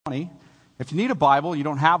20. If you need a Bible, you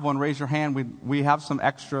don't have one, raise your hand. We have some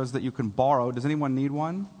extras that you can borrow. Does anyone need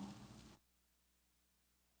one?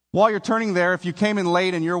 While you're turning there, if you came in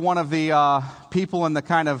late and you're one of the people in the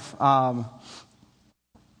kind of, I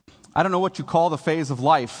don't know what you call the phase of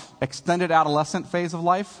life, extended adolescent phase of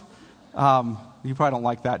life. You probably don't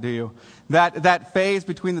like that, do you? That phase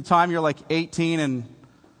between the time you're like 18 and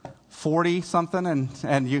 40 something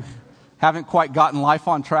and you haven't quite gotten life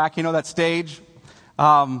on track. You know that stage?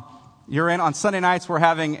 You're in on Sunday nights. We're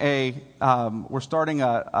having we're starting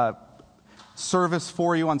a service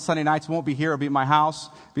for you on Sunday nights. It won't be here. It'll be at my house.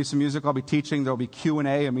 There'll be some music. I'll be teaching. There'll be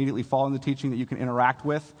Q&A immediately following the teaching that you can interact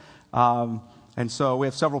with. And so we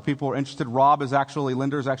have several people who are interested. Linda is actually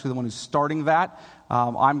the one who's starting that.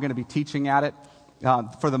 I'm going to be teaching at it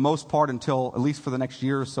for the most part until at least for the next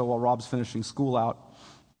year or so while Rob's finishing school out.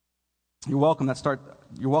 You're welcome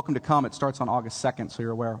to come. It starts on August 2nd, so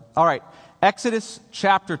you're aware. All right. Exodus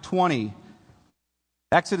chapter 20.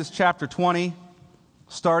 Exodus chapter 20,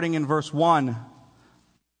 starting in verse 1.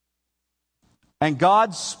 And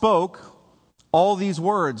God spoke all these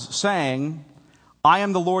words, saying, I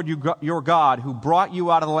am the Lord your God, who brought you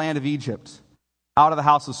out of the land of Egypt, out of the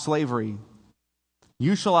house of slavery.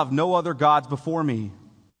 You shall have no other gods before me.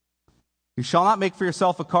 You shall not make for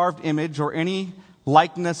yourself a carved image or any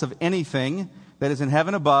likeness of anything that is in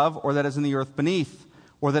heaven above, or that is in the earth beneath,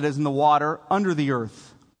 or that is in the water under the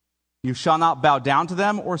earth. You shall not bow down to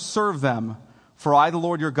them or serve them, for I, the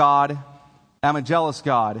Lord your God, am a jealous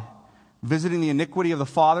God, visiting the iniquity of the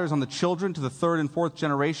fathers on the children to the third and fourth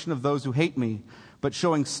generation of those who hate me, but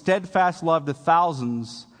showing steadfast love to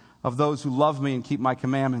thousands of those who love me and keep my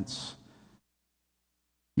commandments.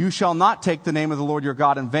 You shall not take the name of the Lord your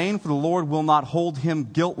God in vain, for the Lord will not hold him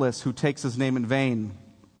guiltless who takes his name in vain.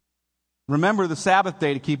 Remember the Sabbath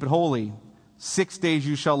day to keep it holy. 6 days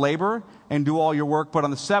you shall labor and do all your work, but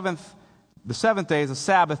on the seventh day is a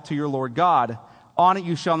Sabbath to your Lord God. On it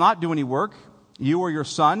you shall not do any work, you or your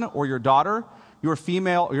son or your daughter, your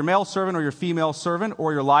male servant or your female servant,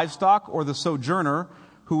 or your livestock, or the sojourner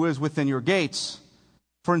who is within your gates.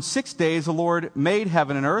 For in 6 days the Lord made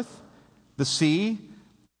heaven and earth, the sea,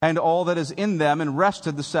 and all that is in them, and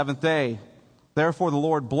rested the seventh day. Therefore the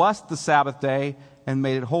Lord blessed the Sabbath day and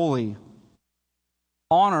made it holy.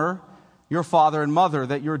 Honor your father and mother,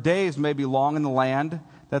 that your days may be long in the land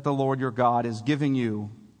that the Lord your God is giving you.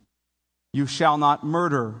 You shall not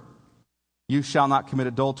murder. You shall not commit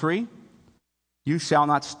adultery. You shall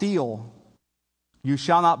not steal. You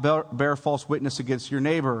shall not bear false witness against your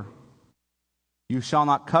neighbor. You shall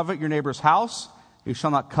not covet your neighbor's house. You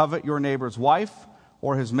shall not covet your neighbor's wife,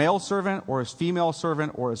 or his male servant, or his female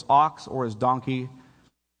servant, or his ox, or his donkey,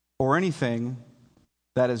 or anything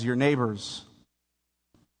that is your neighbor's.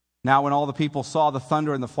 Now when all the people saw the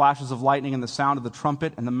thunder and the flashes of lightning and the sound of the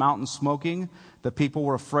trumpet and the mountain smoking, the people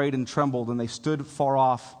were afraid and trembled, and they stood far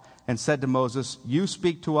off and said to Moses, You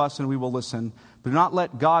speak to us and we will listen, but do not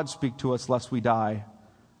let God speak to us lest we die.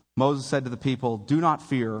 Moses said to the people, Do not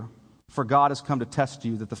fear, for God has come to test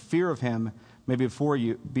you, that the fear of him may be before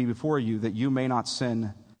you, that you may not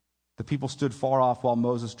sin. The people stood far off while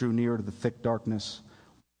Moses drew near to the thick darkness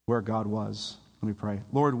where God was. Let me pray.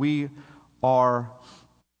 Lord, we are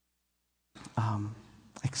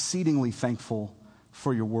exceedingly thankful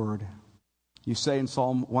for your word. You say in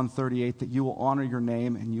Psalm 138 that you will honor your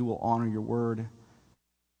name and you will honor your word.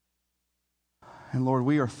 And Lord,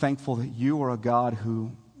 we are thankful that you are a God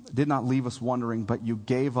who did not leave us wondering, but you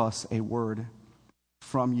gave us a word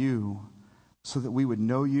from you so that we would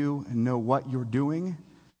know you and know what you're doing,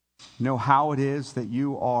 know how it is that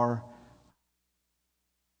you are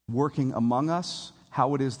working among us,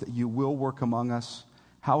 how it is that you will work among us,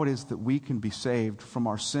 how it is that we can be saved from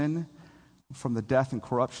our sin, from the death and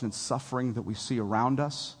corruption and suffering that we see around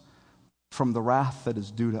us, from the wrath that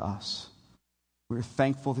is due to us. We're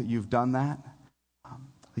thankful that you've done that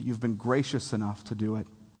you've been gracious enough to do it.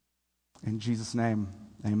 In Jesus' name,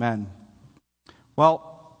 amen.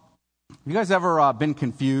 Well, have you guys ever been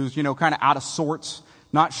confused, kind of out of sorts,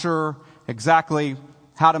 not sure exactly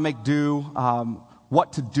how to make do,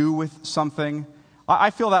 what to do with something?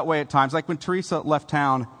 I feel that way at times. Like when Teresa left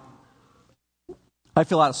town, I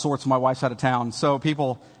feel out of sorts when my wife's out of town. So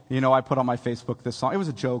people, I put on my Facebook this song. It was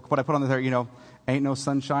a joke, but I put on there, ain't no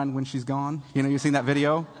sunshine when she's gone. You've seen that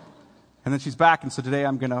video? And then she's back, and so today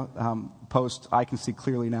I'm going to post, I can see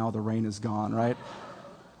clearly now the rain is gone, right?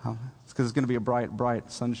 It's because it's going to be a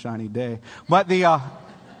bright, sunshiny day. But the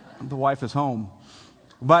wife is home.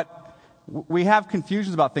 But we have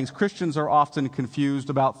confusions about things. Christians are often confused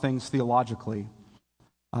about things theologically.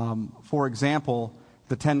 For example,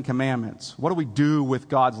 the Ten Commandments? What do we do with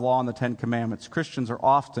God's law and the Ten Commandments? Christians are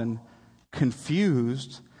often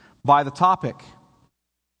confused by the topic.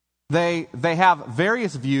 They have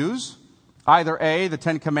various views. Either A, the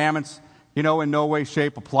Ten Commandments, in no way,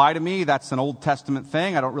 shape apply to me. That's an Old Testament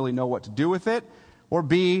thing. I don't really know what to do with it. Or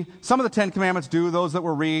B, some of the Ten Commandments do. Those that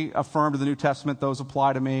were reaffirmed in the New Testament, those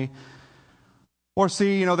apply to me. Or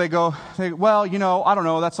C, I don't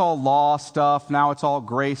know, that's all law stuff. Now it's all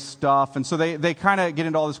grace stuff. And so they kind of get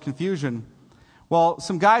into all this confusion. Well,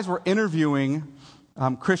 some guys were interviewing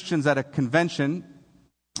Christians at a convention,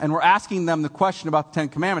 and we're asking them the question about the Ten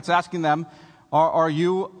Commandments, asking them, are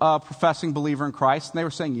you a professing believer in Christ? And they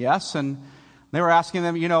were saying yes. And they were asking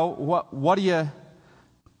them, what do you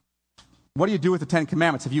do with the Ten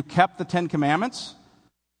Commandments? Have you kept the Ten Commandments?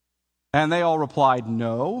 And they all replied,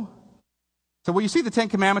 no. So you see the Ten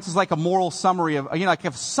Commandments is like a moral summary of, like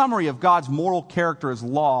a summary of God's moral character as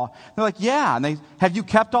law. They're like, yeah. And have you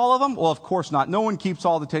kept all of them? Well, of course not. No one keeps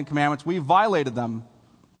all the Ten Commandments. We've violated them.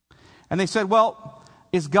 And they said, well,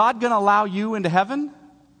 is God going to allow you into heaven?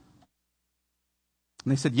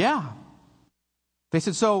 And they said, yeah. They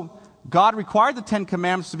said, so God required the Ten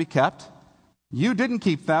Commandments to be kept. You didn't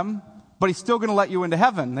keep them, but He's still going to let you into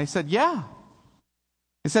heaven. And they said, yeah.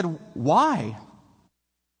 They said, why?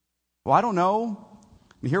 Well, I don't know.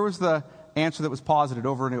 And here was the answer that was posited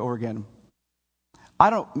over and over again.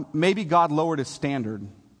 Maybe God lowered His standard.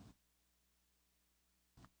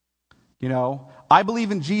 I believe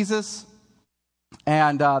in Jesus,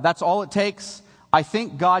 and that's all it takes. I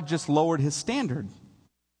think God just lowered His standard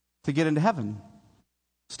to get into heaven.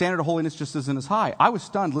 Standard of holiness just isn't as high. I was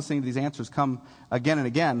stunned listening to these answers come again and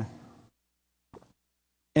again.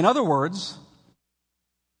 In other words,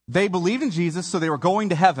 they believed in Jesus, so they were going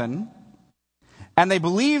to heaven. And they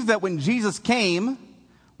believed that when Jesus came,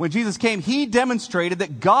 He demonstrated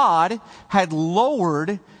that God had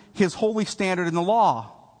lowered His holy standard in the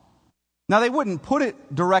law. Now, they wouldn't put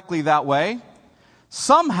it directly that way.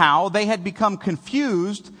 Somehow, they had become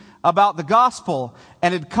confused about the gospel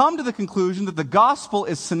and had come to the conclusion that the gospel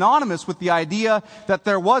is synonymous with the idea that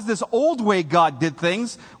there was this old way God did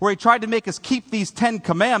things where He tried to make us keep these 10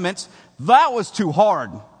 commandments. That was too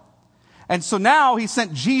hard. And so now He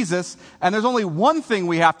sent Jesus, and there's only one thing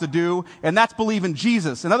we have to do, and that's believe in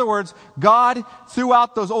Jesus. In other words, God threw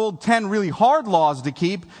out those old 10 really hard laws to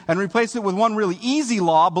keep and replaced it with one really easy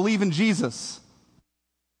law, believe in Jesus.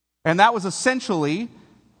 And that was essentially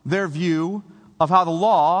their view of how the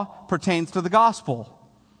law pertains to the gospel.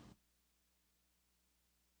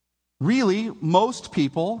 Really, most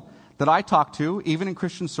people that I talk to, even in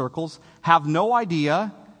Christian circles, have no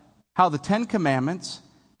idea how the 10 Commandments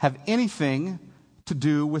have anything to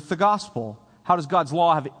do with the gospel. How does God's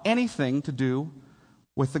law have anything to do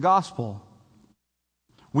with the gospel?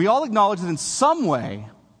 We all acknowledge that in some way,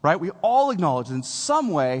 right? We all acknowledge that in some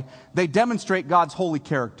way they demonstrate God's holy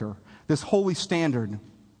character, this holy standard.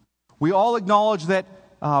 We all acknowledge that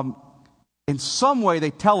in some way they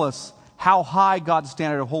tell us how high God's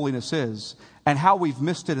standard of holiness is and how we've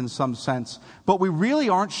missed it in some sense. But we really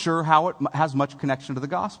aren't sure how it has much connection to the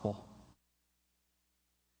gospel.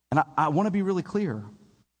 And I want to be really clear.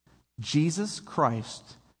 Jesus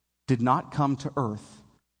Christ did not come to earth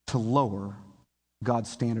to lower God's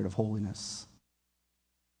standard of holiness.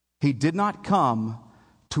 He did not come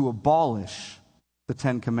to abolish the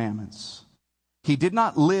 10 Commandments. He did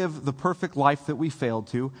not live the perfect life that we failed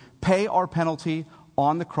to, pay our penalty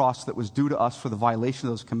on the cross that was due to us for the violation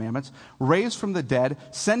of those commandments, raise from the dead,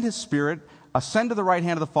 send His Spirit, ascend to the right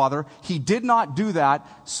hand of the Father. He did not do that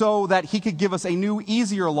so that He could give us a new,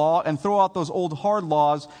 easier law and throw out those old, hard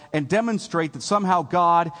laws and demonstrate that somehow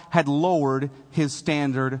God had lowered His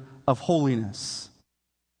standard of holiness.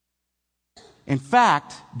 In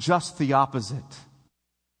fact, just the opposite.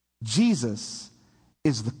 Jesus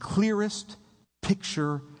is the clearest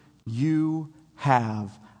picture you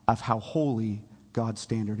have of how holy God's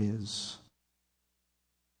standard is.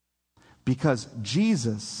 Because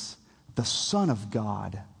Jesus, the Son of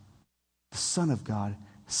God,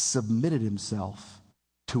 submitted Himself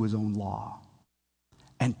to His own law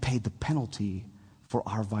and paid the penalty for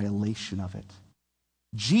our violation of it.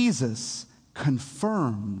 Jesus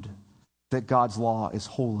confirmed that God's law is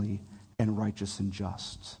holy and righteous and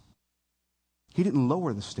just. He didn't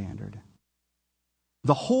lower the standard.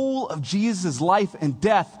 The whole of Jesus' life and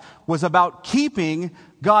death was about keeping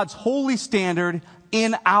God's holy standard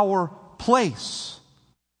in our place.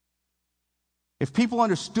 If people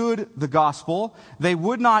understood the gospel, they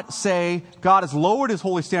would not say, God has lowered His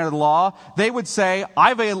holy standard of the law. They would say,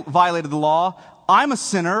 I violated the law, I'm a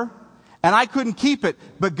sinner, And I couldn't keep it.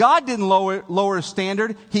 But God didn't lower his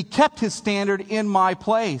standard. He kept his standard in my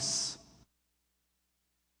place.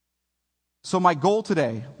 So my goal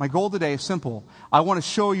today is simple. I want to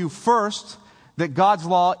show you first that God's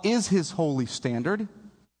law is his holy standard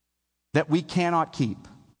that we cannot keep.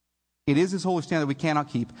 It is his holy standard we cannot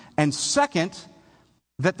keep. And second,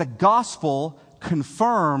 that the gospel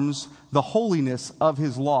confirms the holiness of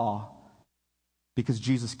his law because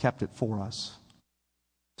Jesus kept it for us.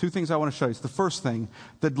 Two things I want to show you. The first thing,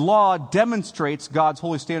 the law demonstrates God's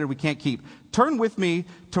holy standard we can't keep. Turn with me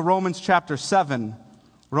to Romans chapter 7.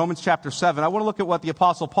 Romans chapter 7. I want to look at what the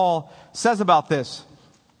Apostle Paul says about this.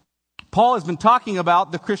 Paul has been talking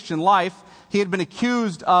about the Christian life. He had been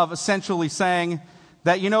accused of essentially saying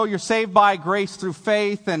that, you're saved by grace through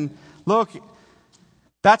faith, and look,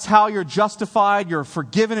 that's how you're justified. You're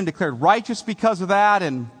forgiven and declared righteous because of that.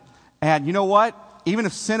 And you know what? Even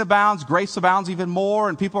if sin abounds, grace abounds even more.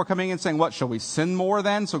 And people are coming in saying, what, shall we sin more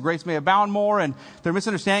then, so grace may abound more? And they're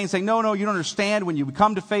misunderstanding and saying, no, you don't understand. When you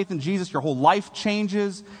come to faith in Jesus, your whole life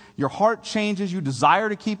changes. Your heart changes. You desire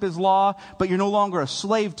to keep his law, but you're no longer a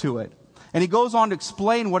slave to it. And he goes on to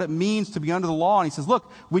explain what it means to be under the law. And he says,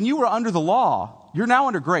 look, when you were under the law, you're now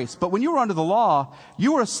under grace. But when you were under the law,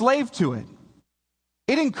 you were a slave to it.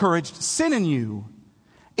 It encouraged sin in you.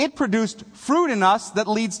 It produced fruit in us that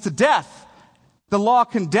leads to death. The law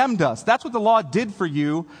condemned us. That's what the law did for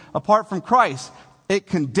you apart from Christ. It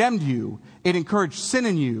condemned you. It encouraged sin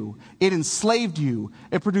in you. It enslaved you.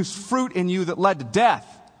 It produced fruit in you that led to death,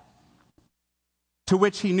 to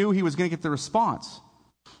which he knew he was going to get the response.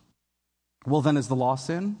 Well, then is the law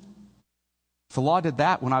sin? If the law did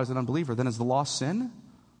that when I was an unbeliever, then is the law sin?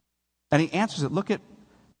 And he answers it. Look at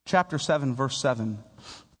chapter 7, verse 7.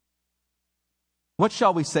 What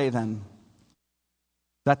shall we say then?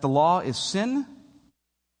 That the law is sin?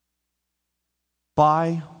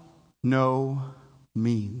 By no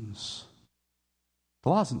means. The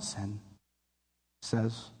law isn't sin, it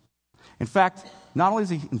says. In fact, not only does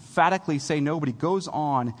he emphatically say no, but he goes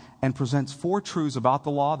on and presents 4 truths about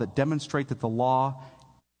the law that demonstrate that the law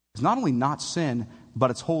is not only not sin,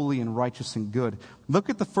 but it's holy and righteous and good. Look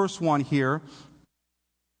at the first one here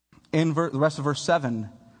in the rest of verse 7.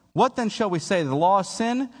 What then shall we say? The law is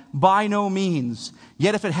sin? By no means.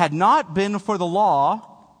 Yet if it had not been for the law,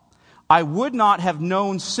 I would not have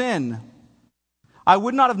known sin. I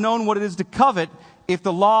would not have known what it is to covet if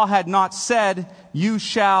the law had not said, you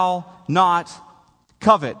shall not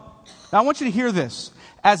covet. Now I want you to hear this.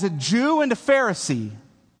 As a Jew and a Pharisee,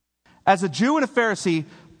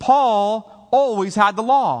 Paul always had the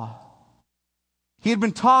law. He had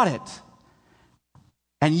been taught it.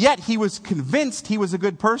 And yet he was convinced he was a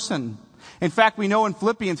good person. In fact, we know in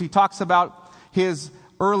Philippians he talks about his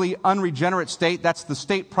early unregenerate state. That's the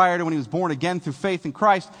state prior to when he was born again through faith in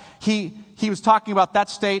Christ. He was talking about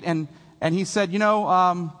that state, and he said,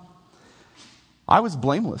 I was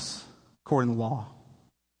blameless according to the law.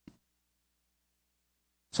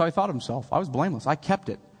 So he thought of himself. I was blameless. I kept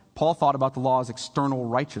it. Paul thought about the law as external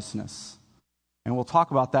righteousness. And we'll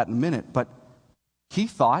talk about that in a minute. But he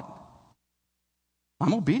thought,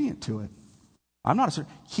 I'm obedient to it. I'm not a...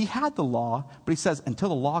 He had the law, but he says, until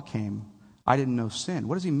the law came, I didn't know sin.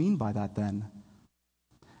 What does he mean by that then?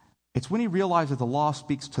 It's when he realized that the law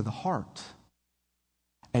speaks to the heart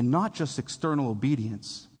and not just external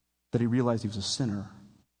obedience that he realized he was a sinner.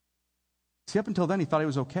 See, up until then, he thought he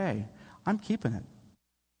was okay. I'm keeping it.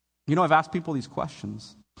 I've asked people these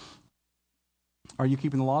questions. Are you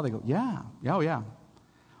keeping the law? They go, yeah. Oh, yeah.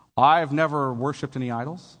 I've never worshipped any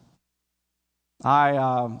idols.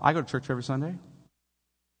 I go to church every Sunday.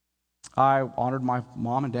 I honored my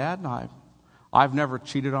mom and dad. I've never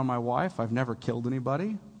cheated on my wife. I've never killed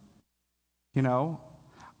anybody.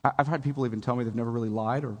 I've had people even tell me they've never really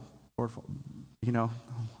lied or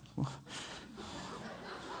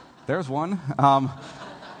there's one.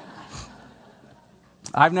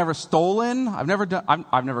 I've never stolen. I've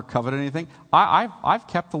never coveted anything. I've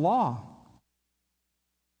kept the law.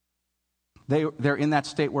 They're in that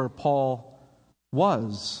state where Paul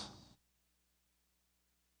was.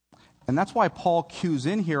 And that's why Paul cues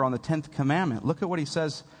in here on the 10th commandment. Look at what he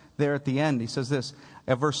says there at the end. He says this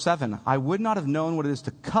at verse 7. I would not have known what it is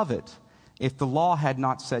to covet if the law had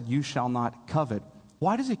not said, you shall not covet.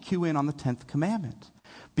 Why does he cue in on the 10th commandment?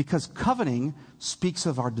 Because coveting speaks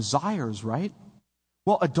of our desires, right?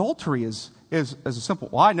 Well, adultery is a simple,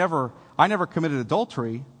 well, I never committed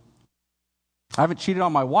adultery. I haven't cheated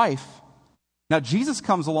on my wife. Now, Jesus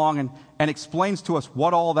comes along and explains to us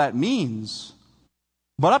what all that means.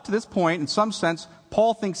 But up to this point, in some sense,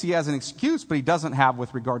 Paul thinks he has an excuse, but he doesn't have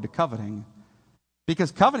with regard to coveting.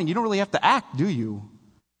 Because coveting, you don't really have to act, do you?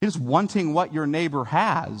 You're just wanting what your neighbor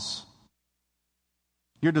has.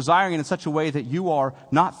 You're desiring it in such a way that you are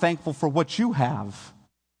not thankful for what you have.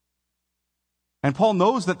 And Paul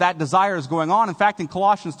knows that that desire is going on. In fact, in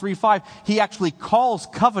Colossians 3:5, he actually calls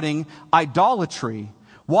coveting idolatry.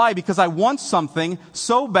 Why? Because I want something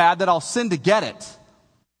so bad that I'll sin to get it.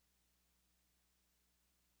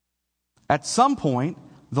 At some point,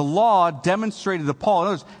 the law demonstrated to Paul, in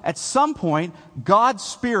other words, at some point, God's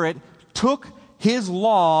Spirit took His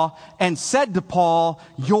law and said to Paul,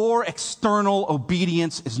 your external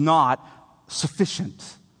obedience is not sufficient.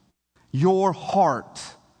 Your heart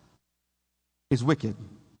is wicked.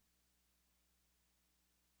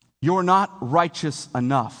 You're not righteous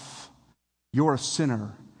enough. You're a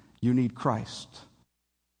sinner. You need Christ.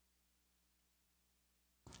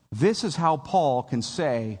 This is how Paul can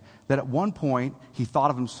say that at one point he thought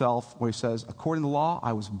of himself where he says, according to the law,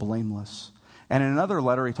 I was blameless. And in another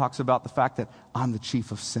letter, he talks about the fact that I'm the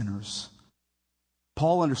chief of sinners.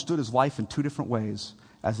 Paul understood his life in two different ways.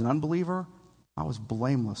 As an unbeliever, I was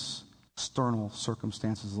blameless, external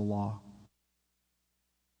circumstances of the law.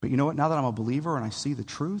 But you know what? Now that I'm a believer and I see the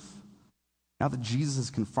truth, now that Jesus has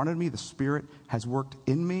confronted me, the Spirit has worked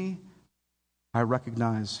in me, I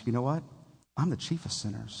recognize, you know what? I'm the chief of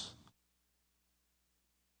sinners.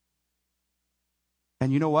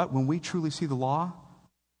 And you know what? When we truly see the law,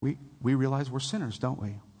 we realize we're sinners, don't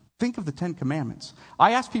we? Think of the Ten Commandments.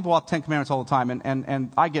 I ask people about the Ten Commandments all the time,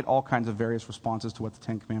 and I get all kinds of various responses to what the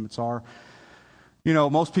Ten Commandments are. You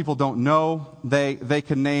know, most people don't know. They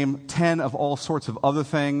can name 10 of all sorts of other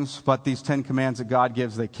things, but these 10 commands that God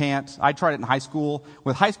gives, they can't. I tried it in high school.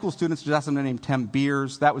 With high school students, just ask them to name 10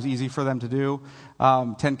 beers. That was easy for them to do.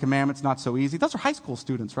 10 commandments, not so easy. Those are high school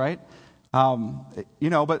students, right?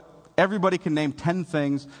 But everybody can name 10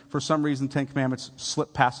 things. For some reason, 10 commandments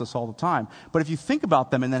slip past us all the time. But if you think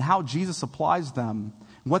about them and then how Jesus applies them,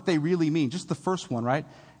 what they really mean, just the first one, right?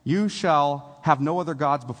 You shall have no other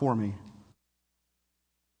gods before me.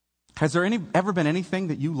 Has there ever been anything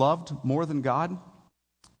that you loved more than God?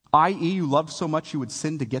 I.e., you loved so much you would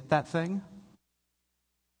sin to get that thing?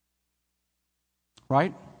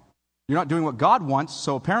 Right? You're not doing what God wants,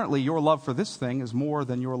 so apparently your love for this thing is more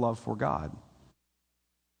than your love for God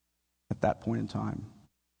at that point in time.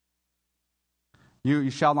 You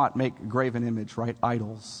shall not make a graven image, right?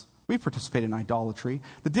 Idols. We participate in idolatry.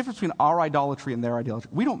 The difference between our idolatry and their idolatry,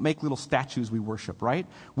 we don't make little statues we worship, right?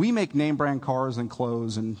 We make name brand cars and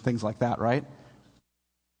clothes and things like that, right?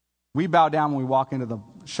 We bow down when we walk into the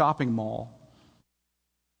shopping mall.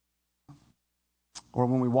 Or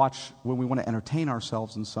when we want to entertain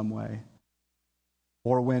ourselves in some way.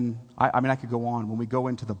 Or when, I could go on, when we go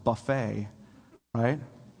into the buffet, right?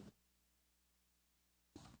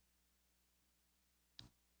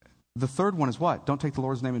 The third one is what? Don't take the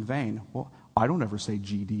Lord's name in vain. Well, I don't ever say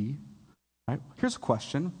GD. Right? Here's a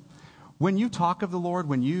question. When you talk of the Lord,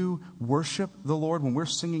 when you worship the Lord, when we're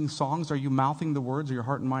singing songs, are you mouthing the words or your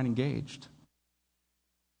heart and mind engaged?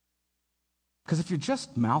 Because if you're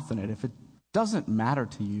just mouthing it, if it doesn't matter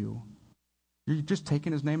to you, you're just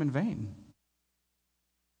taking His name in vain.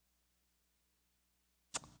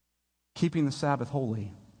 Keeping the Sabbath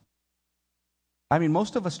holy. I mean,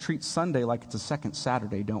 most of us treat Sunday like it's a second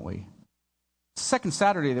Saturday, don't we? It's the second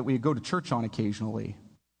Saturday that we go to church on occasionally.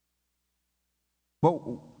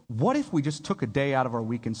 Well, what if we just took a day out of our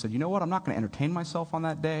week and said, you know what, I'm not going to entertain myself on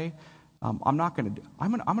that day. I'm going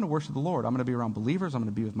to worship the Lord. I'm going to be around believers. I'm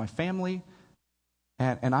going to be with my family.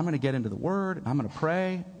 And I'm going to get into the Word. And I'm going to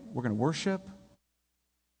pray. We're going to worship.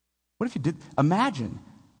 What if you did? Imagine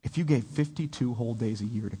if you gave 52 whole days a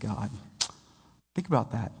year to God. Think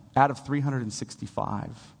about that. Out of 365.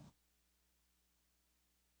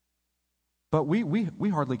 But we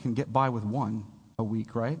hardly can get by with one a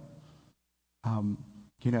week, right? Are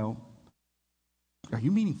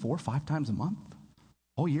you meeting 4 or 5 times a month?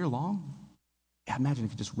 All year long? Yeah, imagine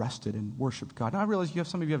if you just rested and worshiped God. Now, I realize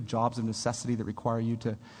some of you have jobs of necessity that require you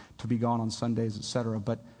to be gone on Sundays, etc.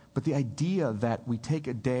 But the idea that we take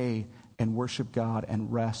a day and worship God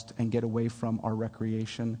and rest and get away from our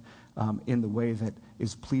recreation in the way that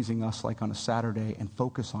is pleasing us, like on a Saturday, and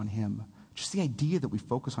focus on Him. Just the idea that we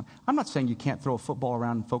focus on. I'm not saying you can't throw a football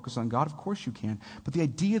around and focus on God. Of course you can. But the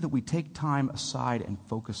idea that we take time aside and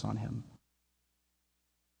focus on Him.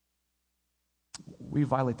 We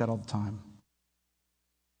violate that all the time.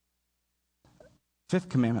 5th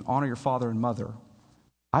commandment, honor your father and mother.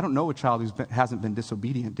 I don't know a child who hasn't been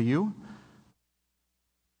disobedient. Do you? And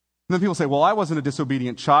then people say, well, I wasn't a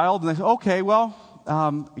disobedient child. And they say, okay, well,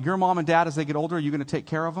 your mom and dad, as they get older, are you going to take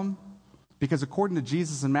care of them? Because according to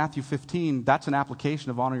Jesus in Matthew 15, that's an application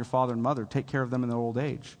of honor your father and mother. Take care of them in their old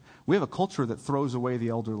age. We have a culture that throws away the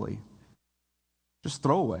elderly. Just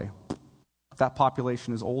throw away. That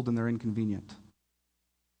population is old and they're inconvenient.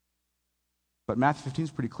 But Matthew 15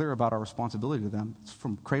 is pretty clear about our responsibility to them. It's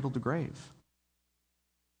from cradle to grave.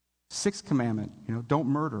 Sixth commandment, don't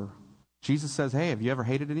murder. Jesus says, hey, have you ever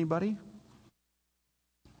hated anybody?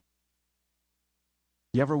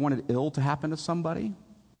 You ever wanted ill to happen to somebody?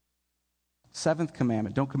 Seventh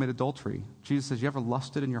commandment, don't commit adultery. Jesus says, you ever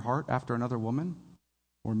lusted in your heart after another woman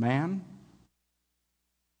or man?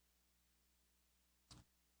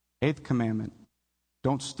 Eighth commandment,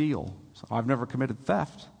 don't steal. So I've never committed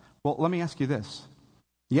theft. Well, let me ask you this.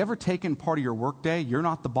 You ever taken part of your work day, you're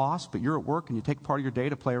not the boss, but you're at work and you take part of your day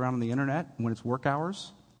to play around on the internet when it's work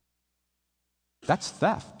hours? That's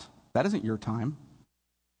theft. That isn't your time.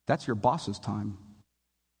 That's your boss's time.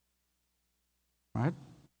 Right?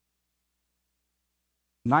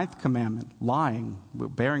 Ninth commandment, lying,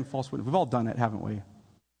 bearing false witness. We've all done it, haven't we?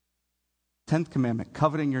 10th commandment,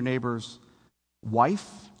 coveting your neighbor's wife,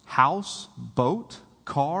 house, boat,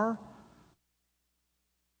 car.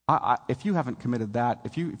 If you haven't committed that,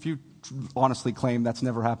 if you honestly claim that's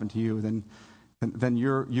never happened to you, then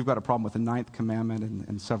you've got a problem with the 9th commandment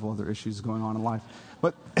and several other issues going on in life.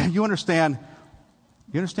 But you understand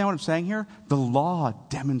what I'm saying here? The law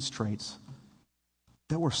demonstrates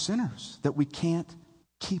that we're sinners, that we can't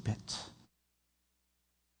keep it.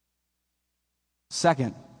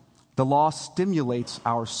 Second, the law stimulates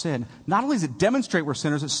our sin. Not only does it demonstrate we're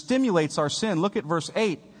sinners, it stimulates our sin. Look at verse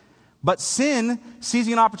 8. But sin,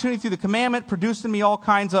 seizing an opportunity through the commandment, produced in me all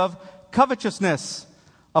kinds of covetousness.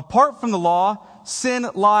 Apart from the law, sin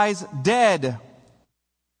lies dead.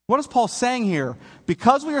 What is Paul saying here?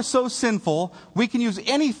 Because we are so sinful, we can use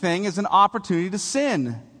anything as an opportunity to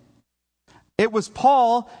sin. It was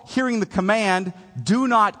Paul hearing the command, do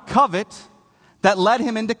not covet, that led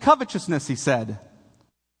him into covetousness, he said.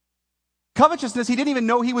 Covetousness he didn't even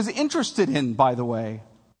know he was interested in, by the way.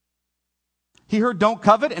 He heard don't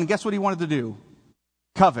covet, and guess what he wanted to do?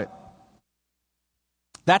 Covet.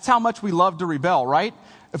 That's how much we love to rebel, right?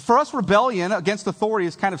 For us, rebellion against authority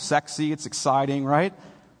is kind of sexy, it's exciting, right?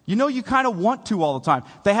 You kind of want to all the time.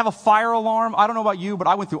 They have a fire alarm. I don't know about you, but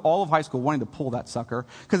I went through all of high school wanting to pull that sucker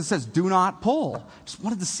because it says do not pull. Just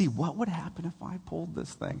wanted to see what would happen if I pulled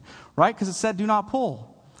this thing, right? Because it said do not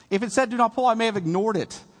pull. If it said do not pull, I may have ignored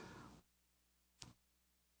it.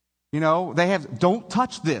 They have, don't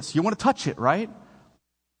touch this. You want to touch it, right?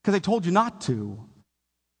 Because they told you not to.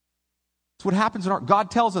 It's what happens in God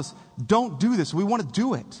tells us, don't do this. We want to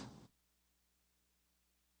do it.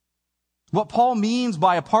 What Paul means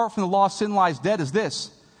by apart from the law, sin lies dead is this,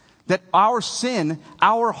 that our sin,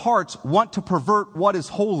 our hearts want to pervert what is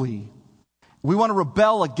holy. We want to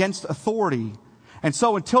rebel against authority. And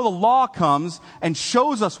so until the law comes and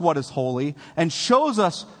shows us what is holy and shows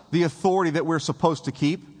us the authority that we're supposed to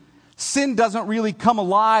keep, sin doesn't really come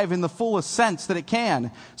alive in the fullest sense that it can.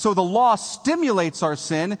 So the law stimulates our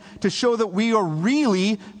sin to show that we are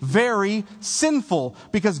really very sinful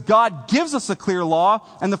because God gives us a clear law,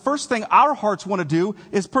 and the first thing our hearts want to do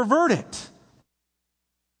is pervert it.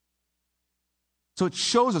 So it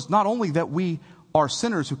shows us not only that we are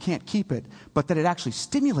sinners who can't keep it, but that it actually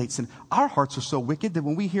stimulates sin. Our hearts are so wicked that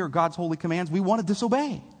when we hear God's holy commands, we want to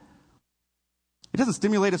disobey. It doesn't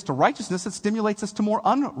stimulate us to righteousness, it stimulates us to more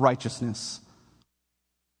unrighteousness.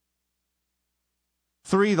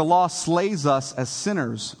 3, the law slays us as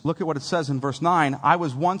sinners. Look at what it says in verse 9. I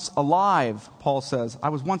was once alive, Paul says. I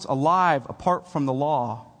was once alive apart from the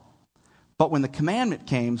law. But when the commandment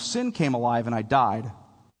came, sin came alive and I died.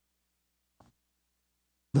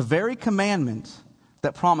 The very commandment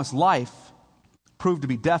that promised life proved to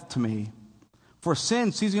be death to me. For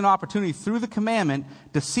sin, seizing an opportunity through the commandment,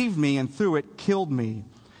 deceived me and through it killed me.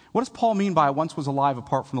 What does Paul mean by I once was alive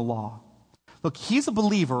apart from the law? Look, he's a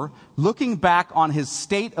believer looking back on his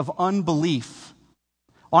state of unbelief,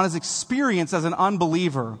 on his experience as an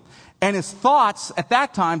unbeliever, and his thoughts at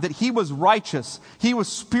that time that he was righteous, he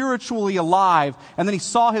was spiritually alive, and then he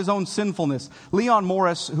saw his own sinfulness. Leon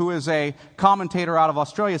Morris, who is a commentator out of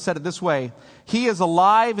Australia, said it this way: he is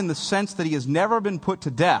alive in the sense that he has never been put to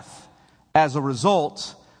death as a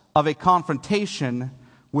result of a confrontation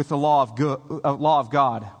with the law of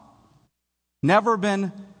God. Never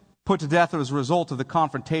been put to death as a result of the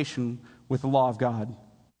confrontation with the law of God.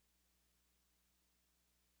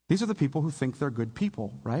 These are the people who think they're good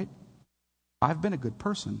people, right? I've been a good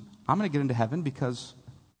person. I'm going to get into heaven because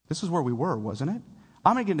this is where we were, wasn't it?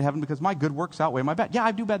 I'm going to get into heaven because my good works outweigh my bad. Yeah,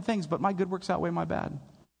 I do bad things, but my good works outweigh my bad.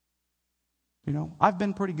 I've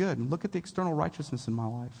been pretty good. And look at the external righteousness in my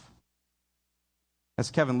life. As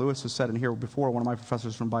Kevin Lewis has said in here before, one of my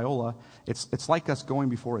professors from Biola, it's like us going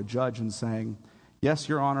before a judge and saying, yes,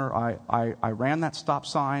 Your Honor, I ran that stop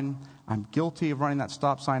sign. I'm guilty of running that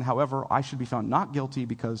stop sign. However, I should be found not guilty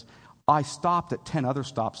because I stopped at 10 other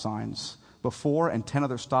stop signs before and 10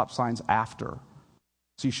 other stop signs after.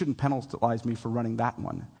 So you shouldn't penalize me for running that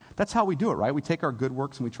one. That's how we do it, right? We take our good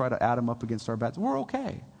works and we try to add them up against our bad. We're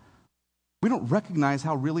okay. We don't recognize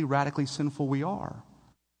how really radically sinful we are.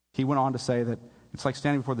 He went on to say that it's like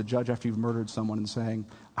standing before the judge after you've murdered someone and saying,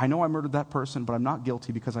 I know I murdered that person, but I'm not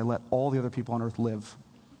guilty because I let all the other people on earth live.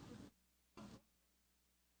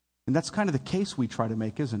 And that's kind of the case we try to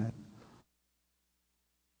make, isn't it?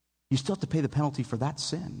 You still have to pay the penalty for that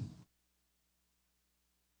sin.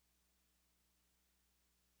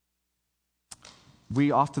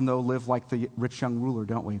 We often, though, live like the rich young ruler,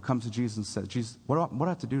 don't we? Who comes to Jesus and says, Jesus, what do I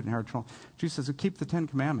have to do to inherit eternal life? Jesus says, keep the 10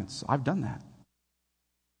 commandments. I've done that.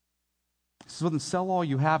 He says, well, then sell all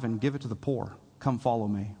you have and give it to the poor. Come follow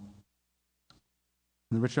me.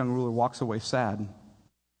 And the rich young ruler walks away sad.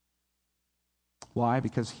 Why?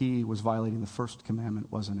 Because he was violating the first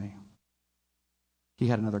commandment, wasn't he? He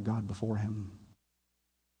had another God before him.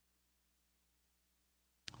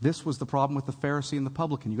 This was the problem with the Pharisee and the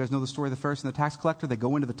publican. You guys know the story of the Pharisee and the tax collector? They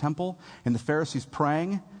go into the temple, and the Pharisee's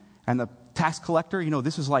praying, and the tax collector,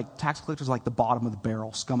 this is like, tax collectors like the bottom of the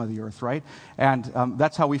barrel, scum of the earth, right? And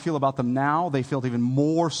that's how we feel about them now. They felt even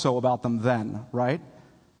more so about them then, right?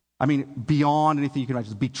 I mean, beyond anything you can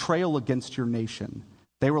imagine. Betrayal against your nation.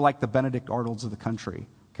 They were like the Benedict Arnolds of the country,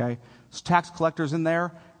 okay? So tax collectors in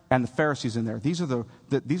there, and the Pharisees in there. These are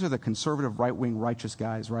the conservative, right-wing, righteous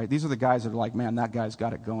guys, right? These are the guys that are like, man, that guy's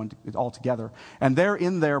got it going all together. And they're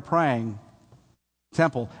in there praying,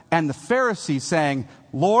 temple. And the Pharisees saying,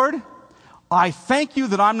 Lord, I thank you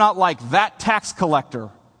that I'm not like that tax collector.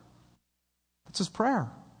 That's his prayer.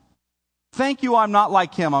 Thank you I'm not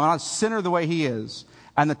like him. I'm not a sinner the way he is.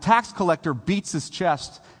 And the tax collector beats his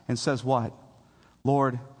chest and says what?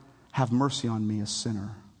 Lord, have mercy on me, a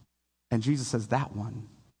sinner. And Jesus says, that one,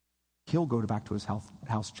 he'll go back to his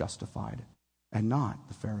house justified, and not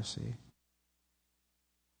the Pharisee.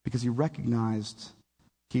 Because he recognized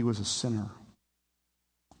he was a sinner,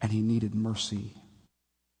 and he needed mercy.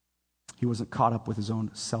 He wasn't caught up with his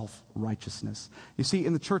own self-righteousness. You see,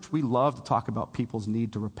 in the church, we love to talk about people's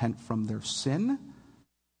need to repent from their sin,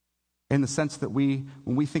 in the sense that when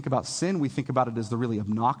we think about sin, we think about it as the really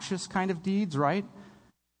obnoxious kind of deeds, right?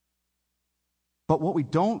 But what we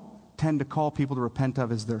don't tend to call people to repent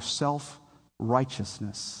of is their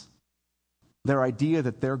self-righteousness. Their idea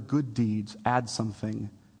that their good deeds add something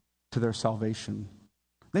to their salvation.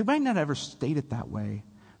 They might not ever state it that way.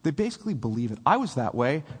 They basically believe it. I was that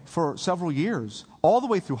way for several years. All the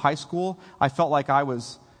way through high school, I felt like I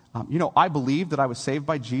was, I believed that I was saved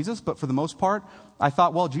by Jesus, but for the most part, I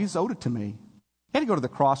thought, well, Jesus owed it to me. He had to go to the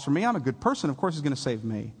cross for me. I'm a good person. Of course he's going to save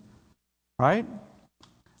me. Right?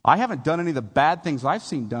 I haven't done any of the bad things I've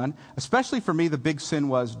seen done. Especially for me, the big sin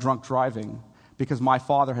was drunk driving, because my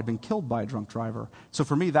father had been killed by a drunk driver. So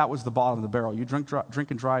for me, that was the bottom of the barrel. You drink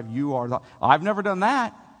and drive, you are the... I've never done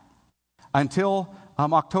that until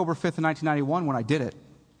October 5th of 1991 when I did it.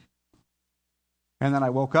 And then I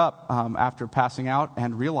woke up after passing out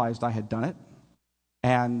and realized I had done it.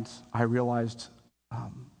 And I realized,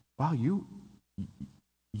 wow,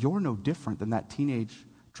 you're no different than that teenage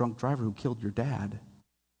drunk driver who killed your dad.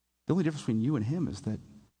 The only difference between you and him is that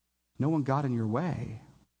no one got in your way.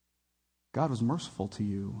 God was merciful to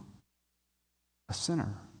you, a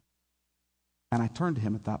sinner. And I turned to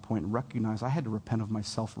him at that point and recognized I had to repent of my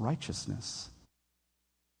self-righteousness,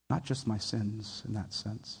 not just my sins in that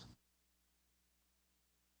sense.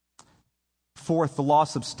 Fourth, the law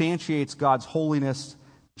substantiates God's holiness,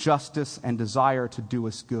 justice, and desire to do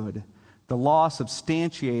us good. The law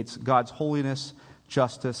substantiates God's holiness,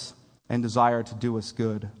 justice, and desire to do us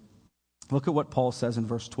good. Look at what Paul says in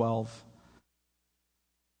verse 12.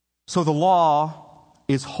 So the law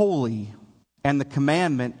is holy, and the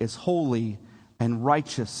commandment is holy and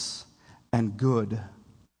righteous and good.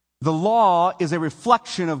 The law is a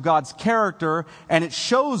reflection of God's character, and it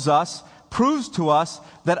shows us, proves to us,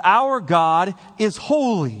 that our God is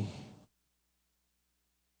holy.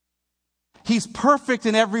 He's perfect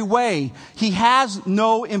in every way. He has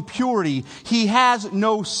no impurity. He has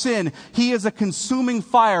no sin. He is a consuming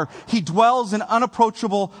fire. He dwells in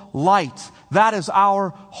unapproachable light. That is our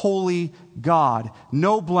holy God.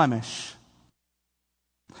 No blemish.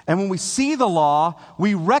 And when we see the law,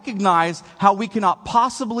 we recognize how we cannot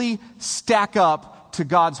possibly stack up to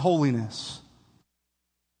God's holiness.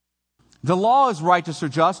 The law is righteous or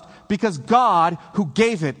just because God, who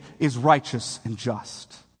gave it, is righteous and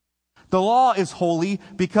just. The law is holy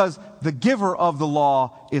because the giver of the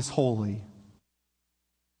law is holy.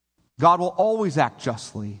 God will always act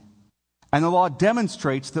justly. And the law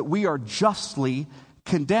demonstrates that we are justly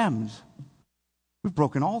condemned. We've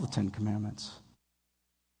broken all the 10 commandments.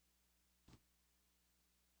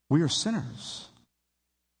 We are sinners.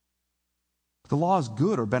 The law is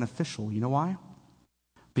good or beneficial. You know why?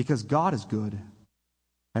 Because God is good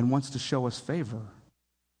and wants to show us favor.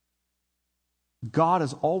 God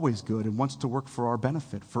is always good and wants to work for our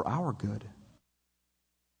benefit, for our good.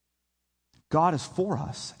 God is for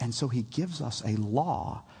us, and so he gives us a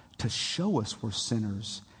law to show us we're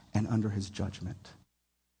sinners and under his judgment.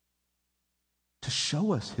 To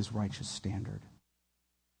show us his righteous standard.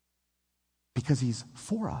 Because he's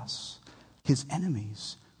for us. His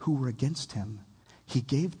enemies who were against him, he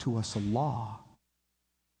gave to us a law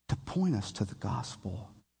to point us to the gospel.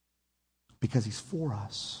 Because he's for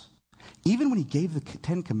us. Even when he gave the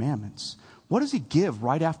 10 commandments, what does he give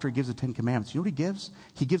right after he gives the 10 commandments? You know what he gives?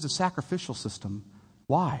 He gives a sacrificial system.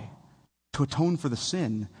 Why? To atone for the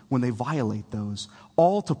sin when they violate those.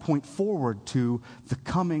 All to point forward to the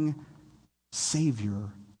coming Savior,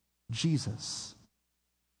 Jesus.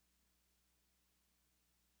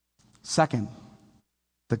 Second,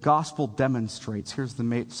 the gospel demonstrates, here's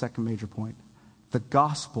the second major point. The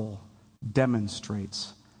gospel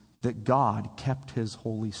demonstrates that God kept his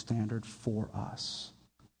holy standard for us.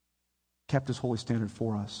 Kept his holy standard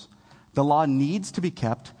for us. The law needs to be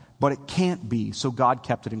kept, but it can't be, so God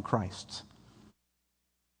kept it in Christ.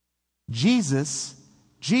 Jesus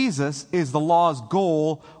is the law's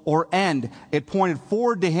goal or end. It pointed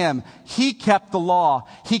forward to him. He kept the law.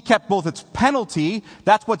 He kept both its penalty,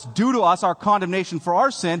 that's what's due to us, our condemnation for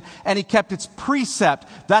our sin, and he kept its precept.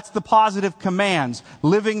 That's the positive commands,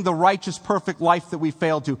 living the righteous, perfect life that we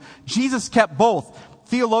failed to. Jesus kept both.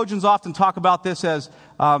 Theologians often talk about this as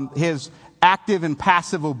his active and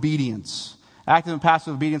passive obedience. Active and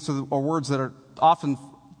passive obedience are words that are often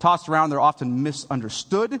tossed around. They're often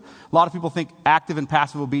misunderstood. A lot of people think active and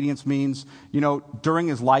passive obedience means, during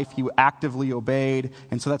his life he actively obeyed,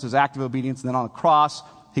 and so that's his active obedience. And then on the cross,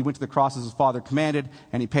 he went to the cross as his Father commanded,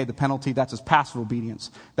 and he paid the penalty. That's his passive obedience.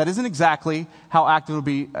 That isn't exactly how active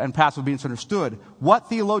and passive obedience are understood. What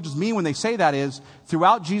theologians mean when they say that is,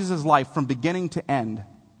 throughout Jesus' life, from beginning to end,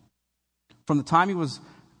 from the time he was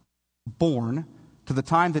born to the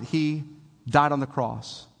time that he died on the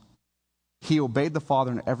cross, he obeyed the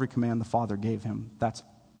Father in every command the Father gave him. That's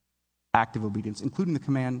active obedience, including the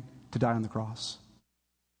command to die on the cross.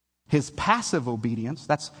 His passive obedience,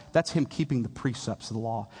 that's him keeping the precepts of the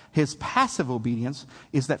law. His passive obedience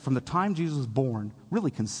is that from the time Jesus was born, really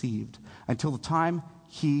conceived, until the time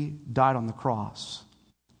he died on the cross,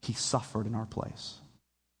 he suffered in our place.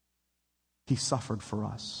 He suffered for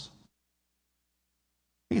us.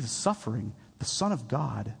 He is suffering. The Son of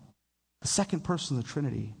God, the second person of the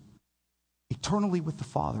Trinity, eternally with the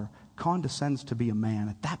Father, condescends to be a man.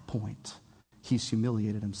 At that point, he's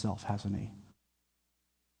humiliated himself, hasn't he?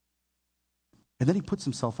 And then he puts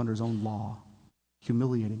himself under his own law,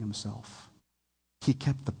 humiliating himself. He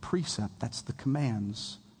kept the precept, that's the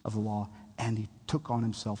commands of the law, and he took on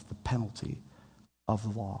himself the penalty of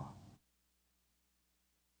the law.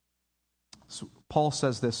 So Paul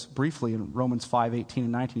says this briefly in Romans 5:18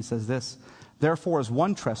 and 19. He says this, "Therefore, as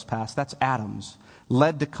one trespass," that's Adam's,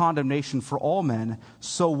 "led to condemnation for all men,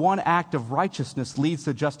 so one act of righteousness leads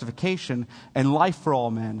to justification and life for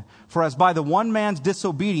all men. For as by the one man's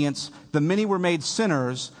disobedience the many were made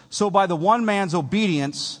sinners, so by the one man's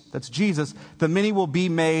obedience," that's Jesus, "the many will be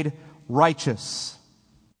made righteous."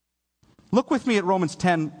 Look with me at Romans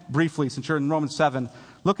 10 briefly, since you're in Romans 7.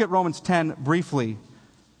 Look at Romans 10 briefly.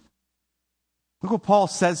 Look what Paul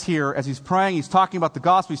says here as he's praying. He's talking about the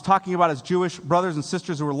gospel. He's talking about his Jewish brothers and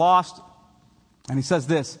sisters who were lost. And he says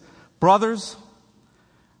this, "Brothers,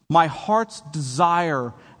 my heart's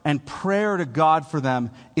desire and prayer to God for them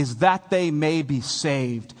is that they may be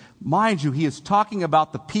saved." Mind you, he is talking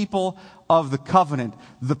about the people of the covenant,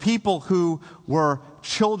 the people who were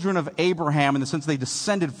children of Abraham in the sense they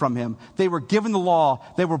descended from him. They were given the law.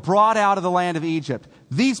 They were brought out of the land of Egypt.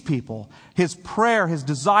 These people, his prayer, his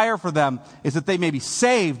desire for them is that they may be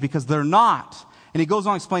saved because they're not. And he goes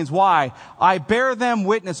on and explains why. "I bear them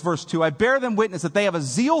witness," verse 2, "I bear them witness that they have a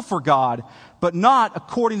zeal for God, but not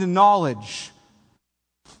according to knowledge."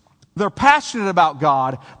 They're passionate about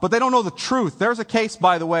God, but they don't know the truth. There's a case,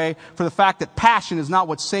 by the way, for the fact that passion is not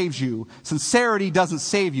what saves you. Sincerity doesn't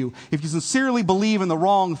save you. If you sincerely believe in the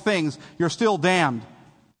wrong things, you're still damned.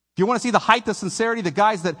 If you want to see the height of sincerity, the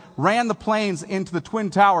guys that ran the planes into the Twin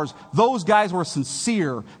Towers, those guys were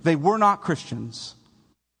sincere. They were not Christians.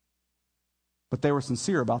 But they were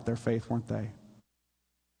sincere about their faith, weren't they?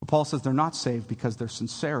 But Paul says they're not saved because their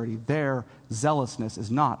sincerity, their zealousness is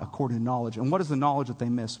not according to knowledge. And what is the knowledge that they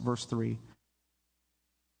miss? Verse 3.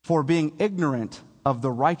 For being ignorant of the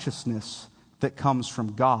righteousness that comes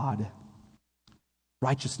from God.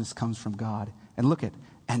 Righteousness comes from God. And look at,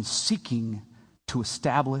 and seeking to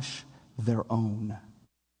establish their own.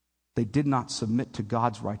 They did not submit to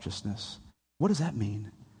God's righteousness. What does that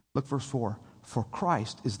mean? Look, verse 4. For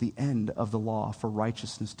Christ is the end of the law for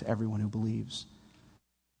righteousness to everyone who believes.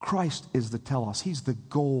 Christ is the telos. He's the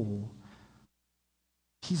goal.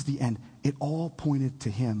 He's the end. It all pointed to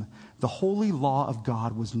him. The holy law of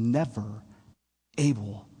God was never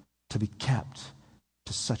able to be kept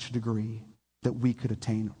to such a degree that we could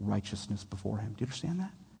attain righteousness before him. Do you understand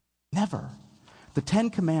that? Never. The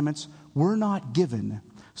 10 Commandments were not given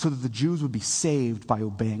so that the Jews would be saved by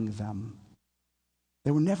obeying them.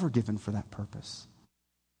 They were never given for that purpose.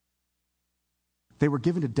 They were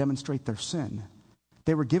given to demonstrate their sin.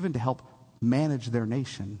 They were given to help manage their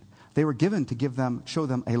nation. They were given to show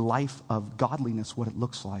them a life of godliness, what it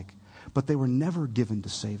looks like. But they were never given to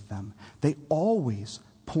save them. They always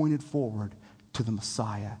pointed forward to the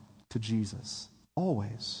Messiah, to Jesus.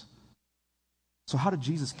 Always. So how did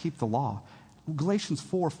Jesus keep the law? Galatians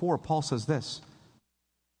 4:4, Paul says this.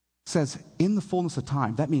 Says, in the fullness of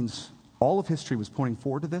time, that means all of history was pointing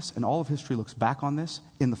forward to this, and all of history looks back on this.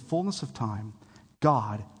 In the fullness of time,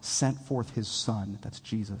 God sent forth his Son, that's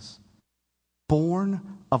Jesus,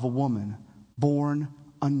 born of a woman, born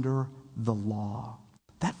under the law.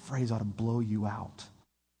 That phrase ought to blow you out.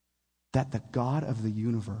 That the God of the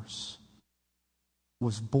universe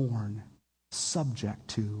was born subject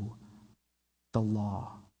to the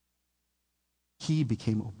law. He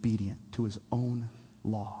became obedient to his own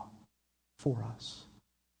law for us.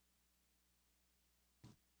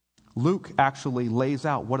 Luke actually lays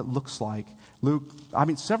out what it looks like.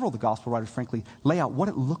 Several of the gospel writers, frankly, lay out what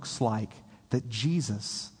it looks like that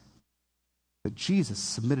Jesus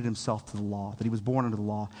submitted himself to the law, that he was born under the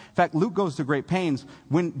law. In fact, Luke goes to great pains.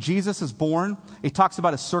 When Jesus is born, he talks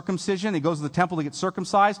about his circumcision. He goes to the temple to get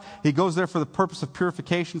circumcised. He goes there for the purpose of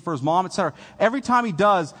purification for his mom, etc. Every time he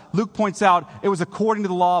does, Luke points out it was according to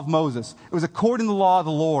the law of Moses. It was according to the law of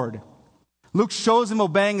the Lord. Luke shows him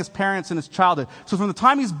obeying his parents in his childhood. So from the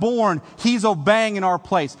time he's born, he's obeying in our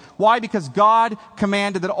place. Why? Because God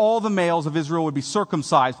commanded that all the males of Israel would be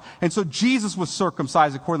circumcised. And so Jesus was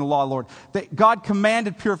circumcised according to the law of the Lord. That God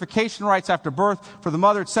commanded purification rites after birth for the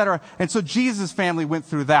mother, etc. And so Jesus' family went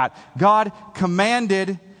through that. God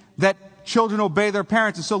commanded that children obey their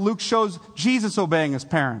parents. And so Luke shows Jesus obeying his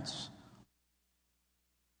parents.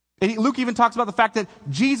 And Luke even talks about the fact that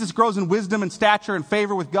Jesus grows in wisdom and stature and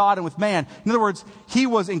favor with God and with man. In other words, he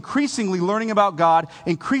was increasingly learning about God,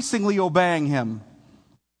 increasingly obeying him.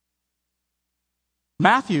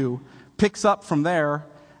 Matthew picks up from there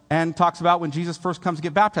and talks about when Jesus first comes to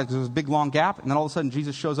get baptized. Because there's a big long gap, and then all of a sudden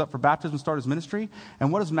Jesus shows up for baptism and starts his ministry.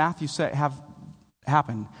 And what does Matthew have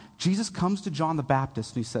happen? Jesus comes to John the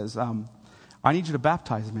Baptist and he says, I need you to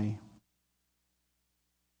baptize me.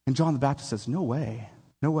 And John the Baptist says, no way.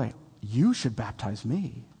 No way. You should baptize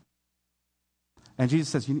me. And Jesus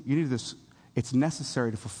says, you need this. It's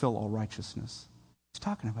necessary to fulfill all righteousness. What's he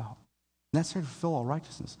talking about? Necessary to fulfill all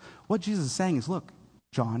righteousness. What Jesus is saying is, look,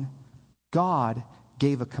 John, God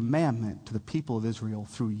gave a commandment to the people of Israel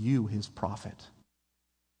through you, his prophet.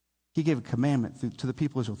 He gave a commandment to the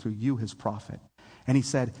people of Israel through you, his prophet. And he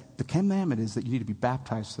said, the commandment is that you need to be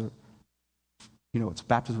baptized. So, it's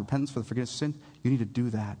baptism of repentance for the forgiveness of sin. You need to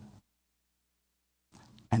do that.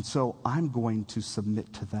 And so I'm going to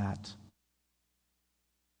submit to that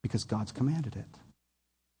because God's commanded it.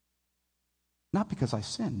 Not because I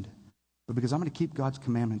sinned, but because I'm going to keep God's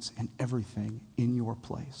commandments and everything in your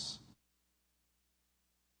place.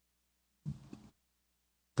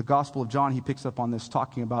 The Gospel of John, he picks up on this,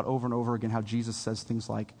 talking about over and over again how Jesus says things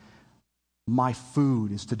like, my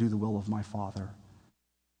food is to do the will of my Father.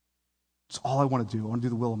 It's all I want to do. I want to do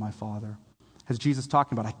the will of my Father. As Jesus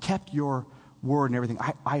talking about, I kept your word and everything.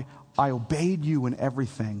 I obeyed you in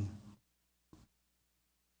everything.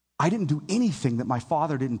 I didn't do anything that my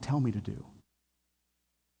Father didn't tell me to do.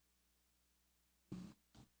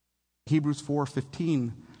 Hebrews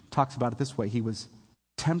 4:15 talks about it this way. He was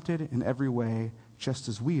tempted in every way just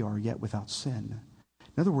as we are, yet without sin.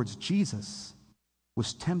 In other words, Jesus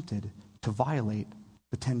was tempted to violate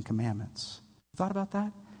the 10 Commandments. You thought about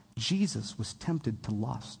that? Jesus was tempted to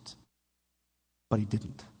lust, but he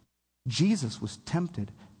didn't. Jesus was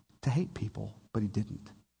tempted to hate people, but he didn't.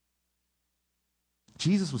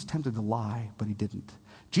 Jesus was tempted to lie, but he didn't.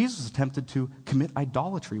 Jesus was tempted to commit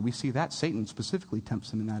idolatry. We see that Satan specifically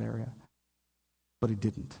tempts him in that area. but he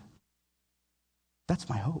didn't. That's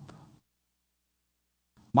my hope.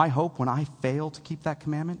 My hope when I fail to keep that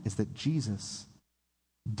commandment is that Jesus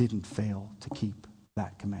didn't fail to keep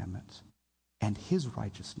that commandment, and his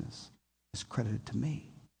righteousness is credited to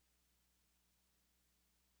me.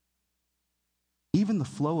 Even the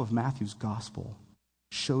flow of Matthew's gospel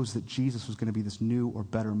shows that Jesus was going to be this new or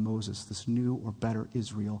better Moses, this new or better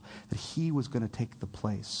Israel, that he was going to take the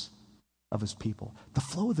place of his people. The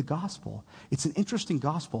flow of the gospel, it's an interesting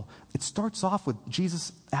gospel. It starts off with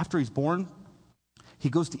Jesus, after he's born, he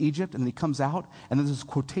goes to Egypt and then he comes out, and there's this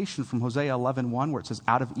quotation from Hosea 11:1 where it says,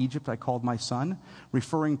 "Out of Egypt I called my son,"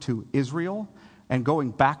 referring to Israel, and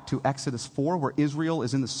going back to Exodus 4 where Israel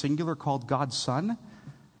is in the singular called God's son.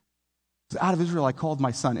 Out of Israel I called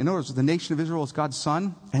my son. In other words, the nation of Israel is God's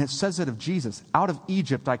son, and it says it of Jesus. Out of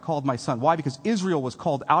Egypt I called my son. Why? Because Israel was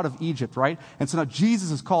called out of Egypt, right? And so now Jesus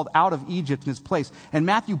is called out of Egypt in his place. And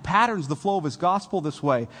Matthew patterns the flow of his gospel this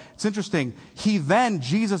way. It's interesting.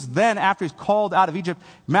 Jesus then, after he's called out of Egypt,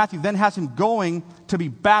 Matthew then has him going to be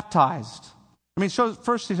baptized. I mean,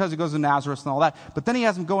 first he says he goes to Nazareth and all that, but then he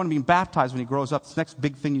has him going and being baptized when he grows up. It's the next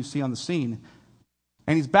big thing you see on the scene.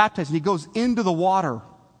 And he's baptized, and he goes into the water.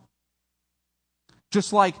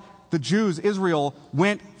 Just like the Jews, Israel,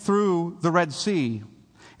 went through the Red Sea.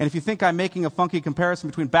 And if you think I'm making a funky comparison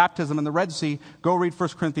between baptism and the Red Sea, go read 1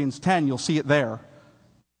 Corinthians 10. You'll see it there.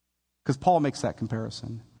 Because Paul makes that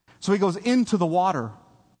comparison. So he goes into the water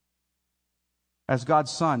as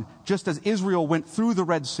God's son, just as Israel went through the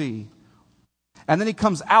Red Sea. And then he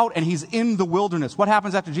comes out and he's in the wilderness. What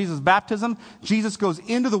happens after Jesus' baptism? Jesus goes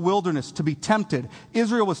into the wilderness to be tempted.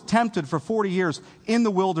 Israel was tempted for 40 years in the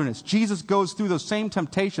wilderness. Jesus goes through those same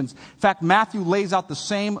temptations. In fact, Matthew lays out the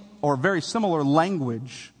same or very similar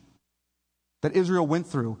language that Israel went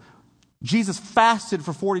through. Jesus fasted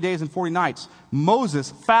for 40 days and 40 nights. Moses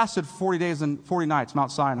fasted for 40 days and 40 nights,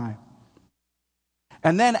 Mount Sinai.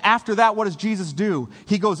 And then after that, what does Jesus do?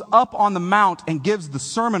 He goes up on the mount and gives the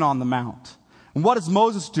Sermon on the Mount. And what does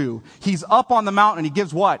Moses do? He's up on the mountain and he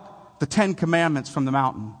gives what? The 10 Commandments from the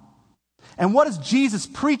mountain. And what does Jesus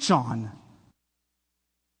preach on?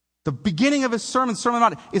 The beginning of his Sermon on the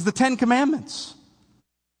Mount, is the 10 Commandments,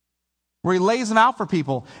 where he lays them out for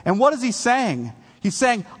people. And what is he saying? He's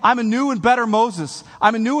saying, I'm a new and better Moses.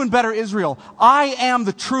 I'm a new and better Israel. I am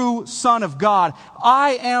the true Son of God.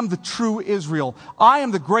 I am the true Israel. I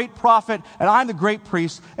am the great prophet, and I'm the great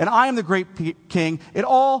priest, and I am the great king. It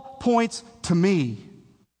all points to me.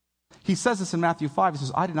 He says this in Matthew 5. He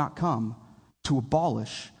says, I did not come to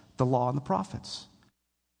abolish the law and the prophets,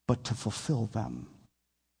 but to fulfill them.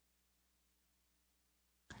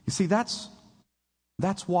 You see, that's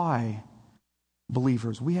why,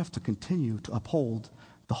 believers, we have to continue to uphold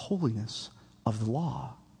the holiness of the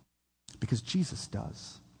law, because Jesus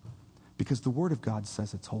does. Because the Word of God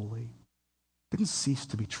says it's holy. It didn't cease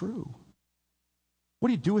to be true. What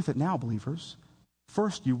do you do with it now, believers?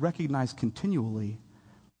 First, you recognize continually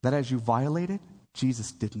that as you violate it,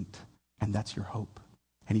 Jesus didn't, and that's your hope.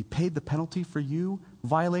 And he paid the penalty for you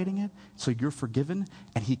violating it, so you're forgiven,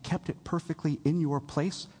 and he kept it perfectly in your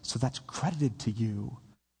place, so that's credited to you.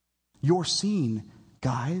 You're seen,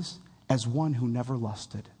 guys, as one who never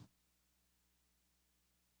lusted.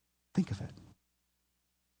 Think of it.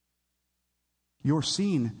 You're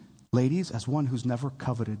seen, ladies, as one who's never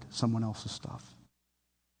coveted someone else's stuff.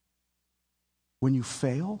 When you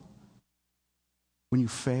fail,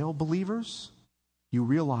 believers, you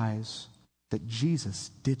realize that Jesus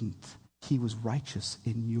didn't. He was righteous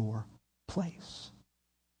in your place.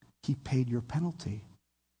 He paid your penalty.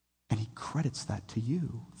 And he credits that to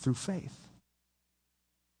you through faith.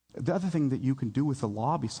 The other thing that you can do with the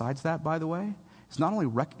law besides that, by the way, is not only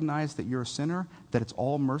recognize that you're a sinner, that it's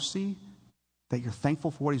all mercy, that you're thankful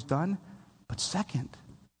for what he's done, but second,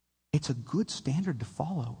 it's a good standard to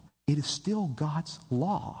follow. It is still God's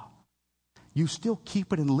law. You still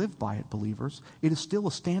keep it and live by it, believers. It is still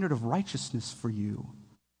a standard of righteousness for you.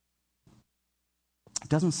 It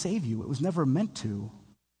doesn't save you. It was never meant to.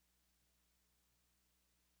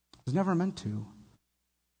 It was never meant to.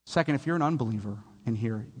 Second, if you're an unbeliever in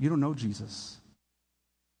here, you don't know Jesus.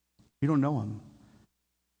 You don't know him.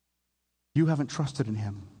 You haven't trusted in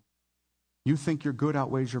him. You think your good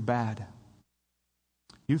outweighs your bad.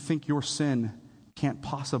 You think your sin can't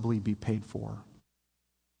possibly be paid for.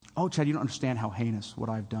 Oh, Chad, you don't understand how heinous what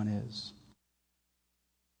I've done is.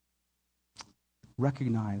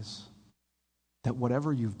 Recognize that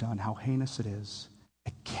whatever you've done, how heinous it is,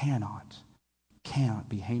 it cannot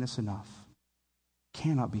be heinous enough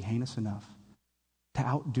to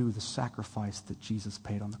outdo the sacrifice that Jesus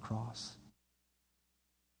paid on the cross.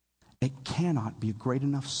 It cannot be a great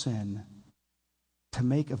enough sin to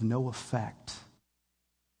make of no effect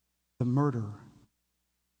the murder,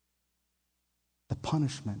 the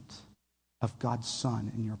punishment of God's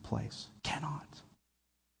Son in your place. Cannot.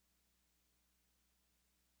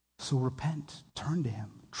 So repent, turn to him,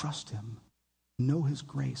 trust him, know his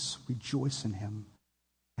grace, rejoice in him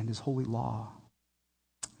and his holy law.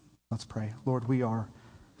 Let's pray. Lord, we are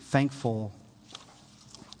thankful.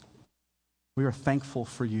 We are thankful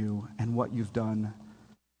for you and what you've done.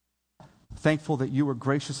 Thankful that you were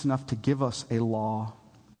gracious enough to give us a law,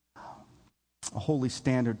 a holy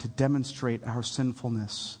standard to demonstrate our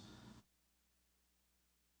sinfulness,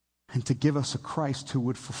 and to give us a Christ who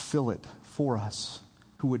would fulfill it for us,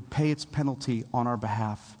 who would pay its penalty on our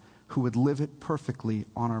behalf, who would live it perfectly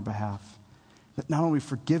on our behalf. That not only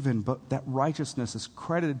forgiven, but that righteousness is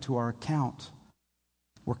credited to our account.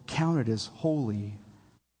 We're counted as holy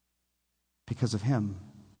because of him.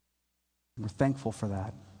 And we're thankful for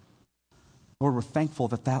that. Lord, we're thankful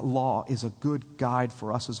that that law is a good guide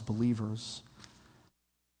for us as believers.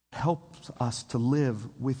 It helps us to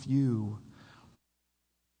live with you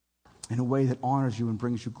in a way that honors you and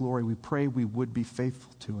brings you glory. We pray we would be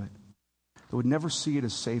faithful to it. That we would never see it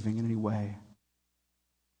as saving in any way.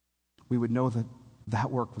 We would know that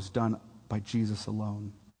that work was done by Jesus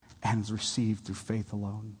alone and is received through faith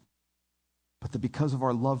alone. But that because of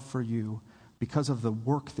our love for you, because of the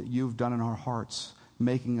work that you've done in our hearts,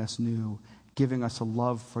 making us new, giving us a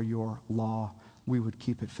love for your law, we would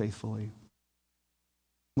keep it faithfully.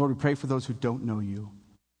 Lord, we pray for those who don't know you,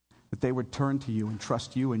 that they would turn to you and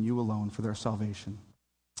trust you and you alone for their salvation.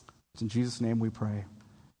 It's in Jesus' name we pray.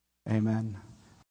 Amen.